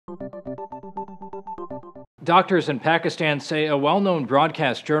Doctors in Pakistan say a well-known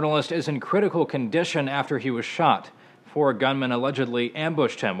broadcast journalist is in critical condition after he was shot. 4 gunmen allegedly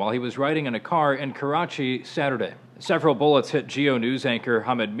ambushed him while he was riding in a car in Karachi Saturday. Several bullets hit GEO News anchor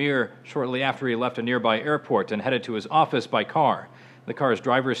Hamid Mir shortly after he left a nearby airport and headed to his office by car. The car's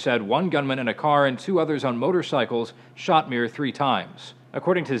driver said 1 gunman in a car and 2 others on motorcycles shot Mir 3 times.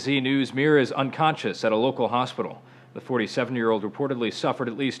 According to Z News, Mir is unconscious at a local hospital. The 47-year-old reportedly suffered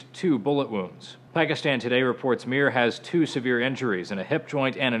at least 2 bullet wounds. Pakistan Today reports Mir has 2 severe injuries in a hip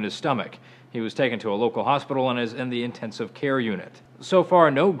joint and in his stomach. He was taken to a local hospital and is in the intensive care unit. So far,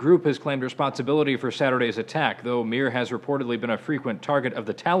 no group has claimed responsibility for Saturday's attack, though Mir has reportedly been a frequent target of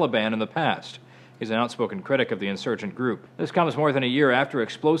the Taliban in the past. He's an outspoken critic of the insurgent group. This comes more than a year after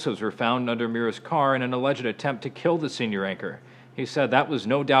explosives were found under Mir's car in an alleged attempt to kill the senior anchor. He said that was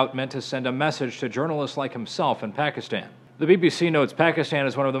no doubt meant to send a message to journalists like himself in Pakistan. The BBC notes Pakistan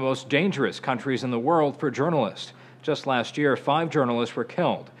is one of the most dangerous countries in the world for journalists. Just last year, 5 journalists were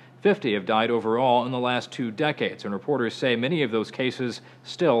killed. 50 have died overall in the last 2 decades, and reporters say many of those cases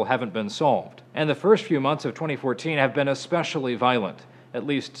still haven't been solved. And the first few months of 2014 have been especially violent. At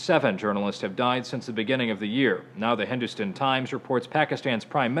least 7 journalists have died since the beginning of the year. Now the Hindustan Times reports Pakistan's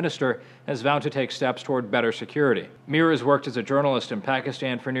Prime Minister has vowed to take steps toward better security. Mir has worked as a journalist in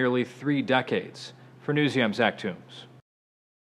Pakistan for nearly 3 decades. For Newsy, I'm Zach Toombs.